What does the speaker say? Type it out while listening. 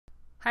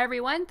Hi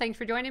everyone, thanks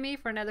for joining me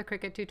for another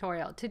Cricut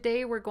tutorial.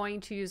 Today we're going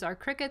to use our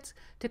Cricuts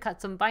to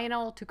cut some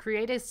vinyl, to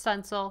create a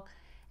stencil,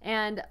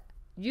 and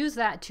use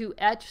that to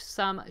etch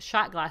some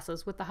shot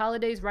glasses. With the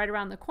holidays right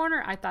around the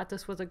corner, I thought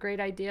this was a great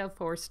idea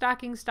for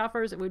stocking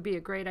stuffers. It would be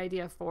a great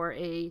idea for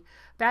a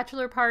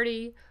bachelor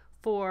party,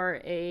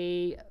 for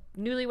a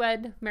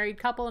newlywed married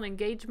couple, an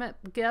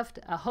engagement gift,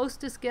 a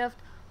hostess gift,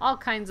 all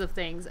kinds of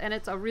things. And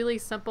it's a really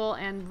simple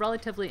and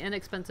relatively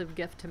inexpensive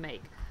gift to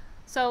make.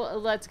 So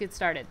let's get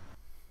started.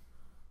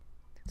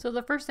 So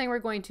the first thing we're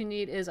going to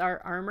need is our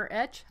armor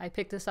etch. I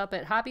picked this up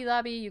at Hobby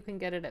Lobby. You can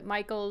get it at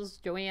Michael's,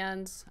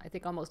 Joann's. I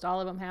think almost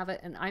all of them have it.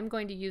 And I'm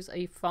going to use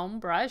a foam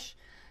brush.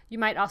 You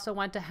might also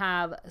want to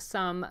have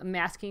some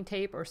masking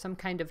tape or some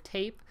kind of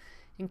tape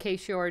in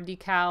case your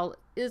decal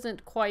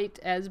isn't quite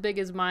as big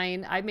as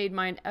mine. I made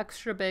mine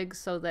extra big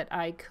so that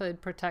I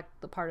could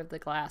protect the part of the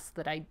glass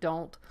that I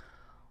don't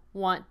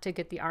want to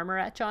get the armor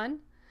etch on.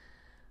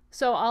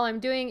 So all I'm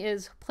doing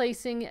is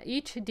placing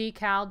each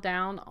decal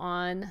down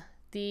on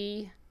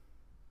the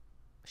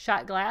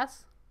shot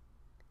glass,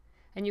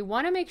 and you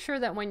want to make sure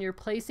that when you're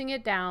placing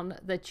it down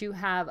that you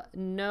have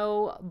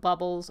no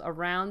bubbles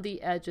around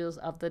the edges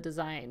of the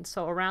design.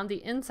 So around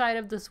the inside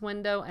of this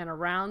window and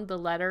around the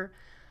letter,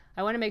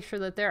 I want to make sure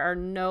that there are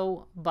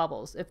no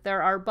bubbles. If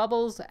there are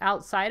bubbles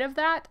outside of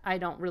that, I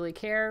don't really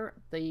care.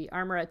 The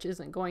armor etch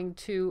isn't going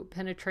to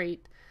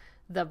penetrate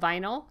the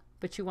vinyl,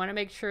 but you want to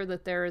make sure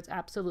that there is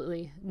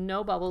absolutely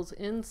no bubbles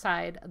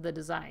inside the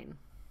design.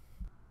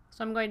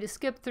 So I'm going to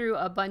skip through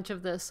a bunch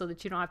of this so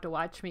that you don't have to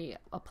watch me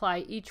apply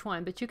each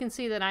one, but you can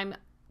see that I'm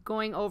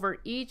going over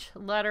each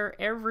letter,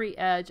 every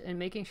edge, and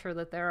making sure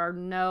that there are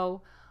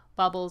no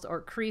bubbles or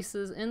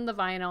creases in the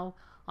vinyl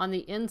on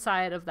the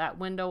inside of that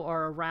window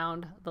or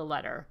around the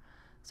letter.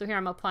 So here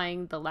I'm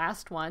applying the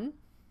last one.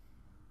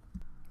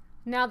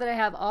 Now that I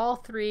have all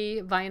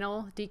three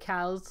vinyl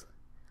decals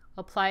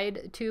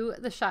applied to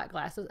the shot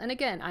glasses, and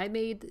again, I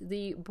made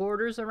the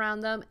borders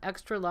around them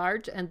extra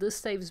large, and this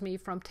saves me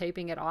from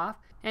taping it off.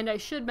 And I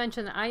should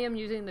mention that I am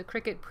using the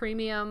Cricut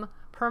Premium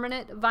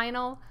Permanent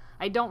Vinyl.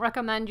 I don't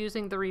recommend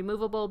using the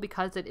removable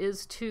because it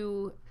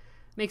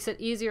makes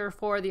it easier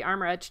for the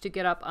armor etch to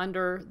get up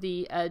under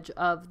the edge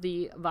of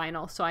the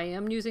vinyl. So I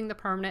am using the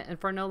permanent, and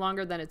for no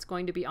longer than it's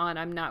going to be on,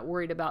 I'm not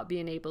worried about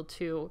being able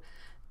to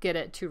get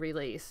it to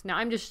release. Now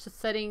I'm just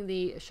setting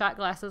the shot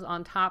glasses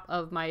on top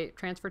of my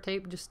transfer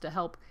tape just to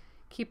help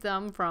keep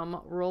them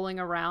from rolling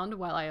around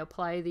while I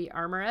apply the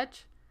armor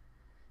etch.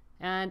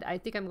 And I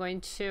think I'm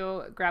going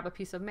to grab a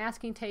piece of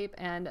masking tape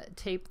and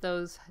tape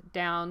those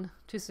down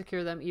to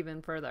secure them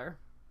even further.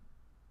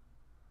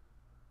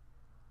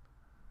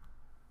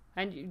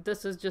 And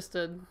this is just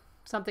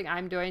something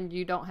I'm doing.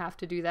 You don't have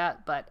to do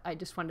that, but I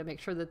just wanted to make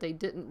sure that they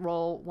didn't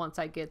roll once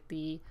I get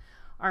the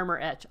armor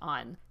etch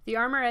on. The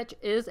armor etch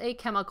is a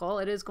chemical.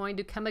 It is going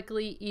to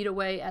chemically eat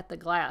away at the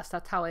glass.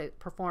 That's how it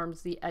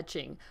performs the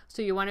etching.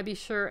 So you want to be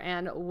sure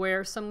and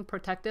wear some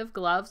protective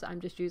gloves.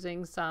 I'm just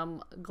using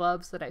some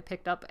gloves that I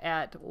picked up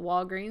at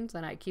Walgreens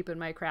and I keep in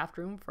my craft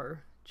room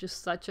for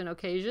just such an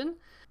occasion.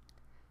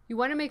 You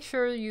want to make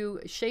sure you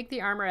shake the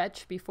armor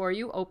etch before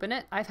you open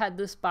it. I've had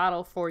this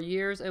bottle for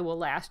years. It will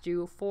last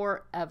you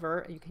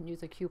forever. You can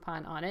use a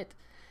coupon on it.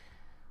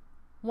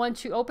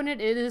 Once you open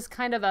it, it is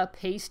kind of a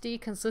pasty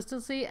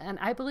consistency, and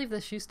I believe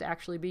this used to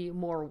actually be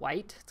more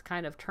white. It's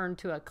kind of turned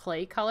to a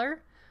clay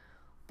color,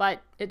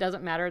 but it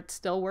doesn't matter. It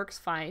still works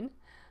fine.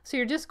 So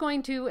you're just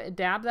going to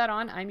dab that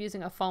on. I'm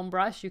using a foam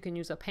brush. You can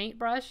use a paint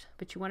brush,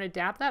 but you want to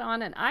dab that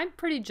on, and I'm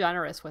pretty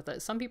generous with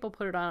it. Some people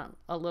put it on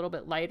a little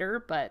bit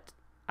lighter, but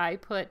I'm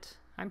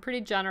pretty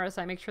generous.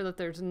 I make sure that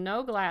there's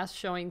no glass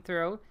showing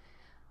through.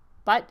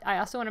 But I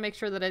also want to make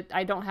sure that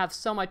I don't have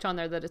so much on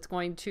there that it's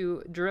going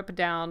to drip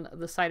down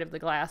the side of the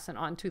glass and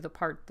onto the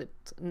part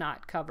that's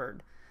not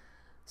covered.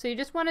 So you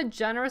just want a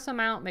generous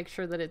amount, make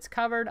sure that it's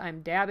covered.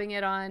 I'm dabbing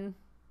it on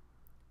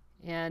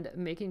and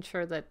making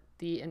sure that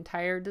the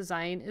entire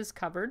design is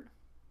covered.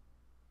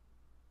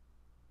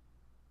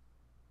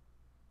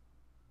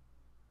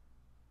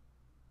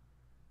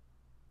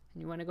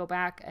 And you want to go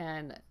back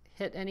and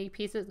hit any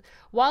pieces.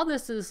 While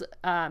this is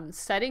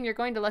setting, you're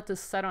going to let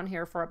this set on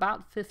here for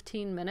about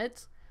 15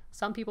 minutes.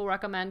 Some people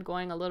recommend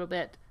going a little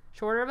bit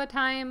shorter of a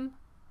time,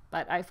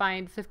 but I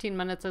find 15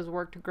 minutes has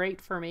worked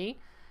great for me.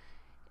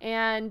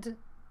 And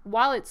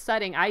while it's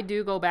setting, I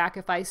do go back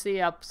if I see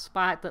a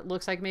spot that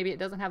looks like maybe it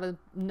doesn't have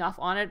enough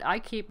on it. I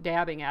keep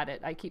dabbing at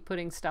it. I keep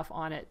putting stuff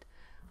on it.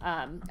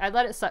 I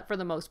let it set for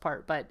the most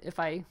part, but if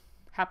I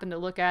happen to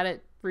look at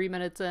it 3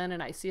 minutes in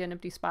and I see an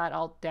empty spot,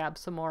 I'll dab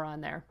some more on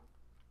there.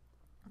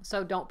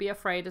 So don't be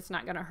afraid, it's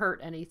not going to hurt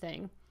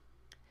anything.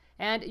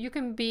 And you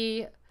can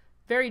be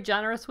very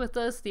generous with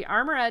this. The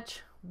armor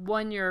etch,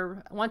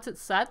 once it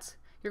sets,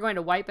 you're going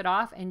to wipe it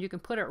off and you can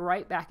put it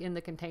right back in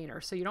the container.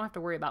 So you don't have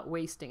to worry about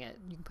wasting it.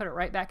 You can put it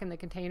right back in the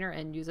container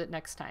and use it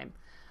next time.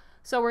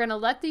 So we're going to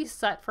let these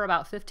set for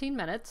about 15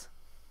 minutes.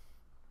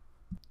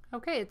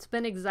 Okay, it's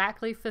been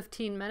exactly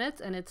 15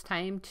 minutes and it's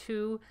time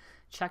to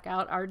check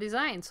out our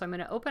design. So I'm going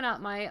to open up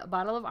my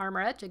bottle of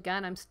armor etch.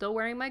 Again, I'm still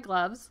wearing my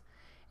gloves.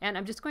 And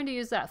I'm just going to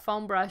use that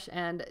foam brush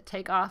and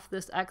take off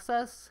this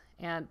excess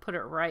and put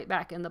it right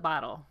back in the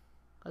bottle.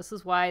 This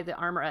is why the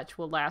armor etch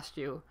will last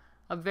you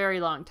a very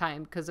long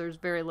time, because there's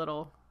very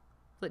little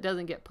that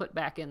doesn't get put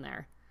back in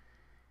there.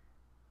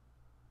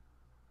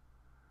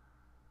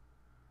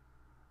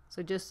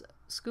 So just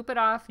scoop it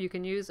off. You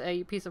can use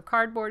a piece of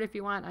cardboard if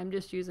you want. I'm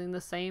just using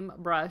the same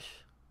brush.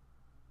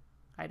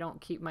 I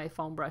don't keep my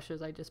foam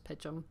brushes, I just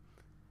pitch them.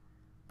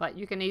 But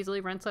you can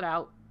easily rinse it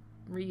out,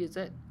 reuse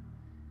it.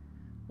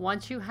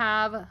 Once you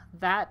have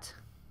that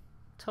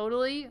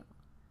totally,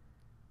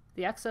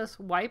 the excess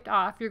wiped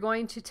off, you're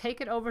going to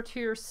take it over to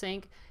your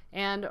sink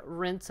and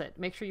rinse it.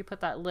 Make sure you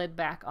put that lid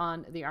back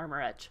on the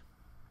armor etch.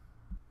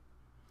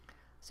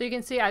 So you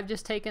can see I've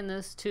just taken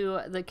this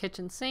to the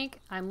kitchen sink.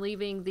 I'm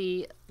leaving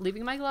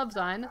my gloves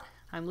on,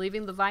 I'm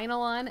leaving the vinyl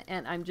on,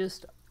 and I'm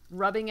just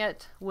rubbing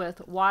it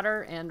with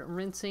water and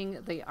rinsing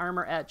the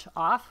armor etch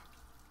off.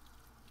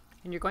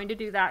 And you're going to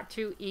do that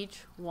to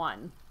each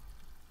one.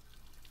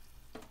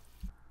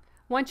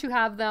 Once you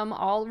have them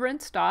all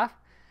rinsed off,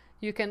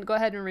 you can go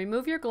ahead and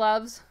remove your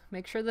gloves,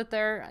 make sure that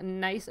they're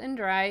nice and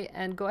dry,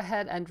 and go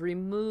ahead and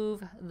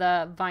remove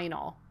the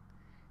vinyl.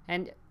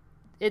 And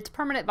it's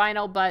permanent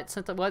vinyl, but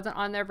since it wasn't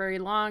on there very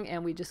long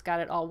and we just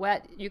got it all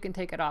wet, you can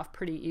take it off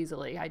pretty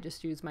easily. I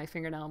just used my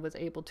fingernail and was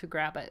able to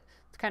grab it.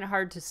 It's kind of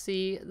hard to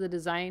see the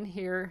design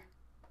here,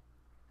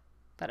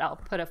 but I'll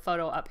put a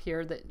photo up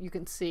here that you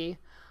can see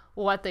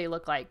what they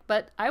look like.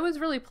 But I was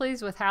really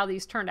pleased with how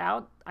these turned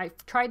out. I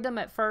tried them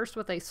at first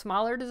with a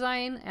smaller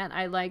design and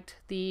I liked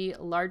the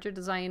larger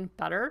design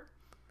better.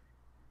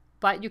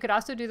 But you could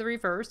also do the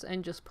reverse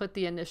and just put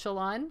the initial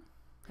on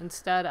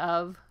instead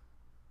of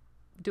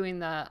doing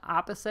the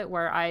opposite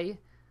where I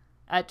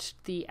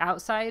etched the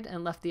outside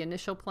and left the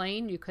initial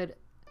plain. You could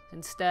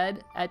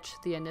instead etch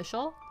the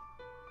initial.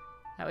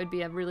 That would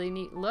be a really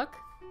neat look.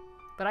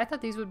 But I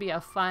thought these would be a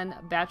fun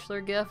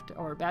bachelor gift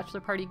or bachelor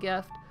party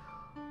gift,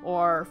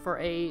 or for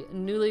a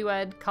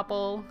newlywed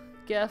couple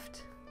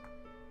gift.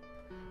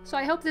 So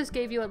I hope this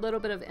gave you a little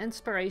bit of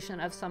inspiration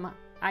of some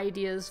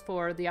ideas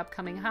for the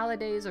upcoming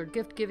holidays or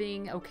gift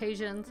giving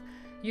occasions.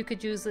 You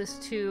could use this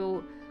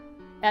to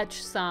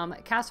etch some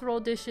casserole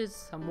dishes,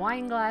 some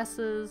wine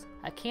glasses,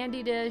 a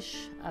candy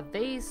dish, a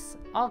vase,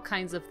 all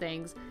kinds of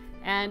things.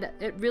 And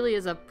it really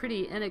is a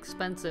pretty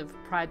inexpensive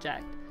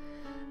project.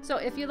 So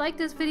if you like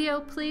this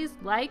video, please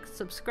like,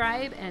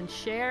 subscribe, and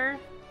share.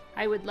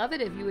 I would love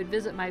it if you would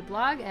visit my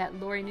blog at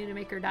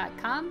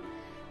lorinunnemaker.com.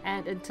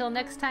 And until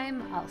next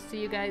time, I'll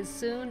see you guys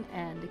soon,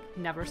 and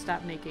never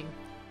stop making.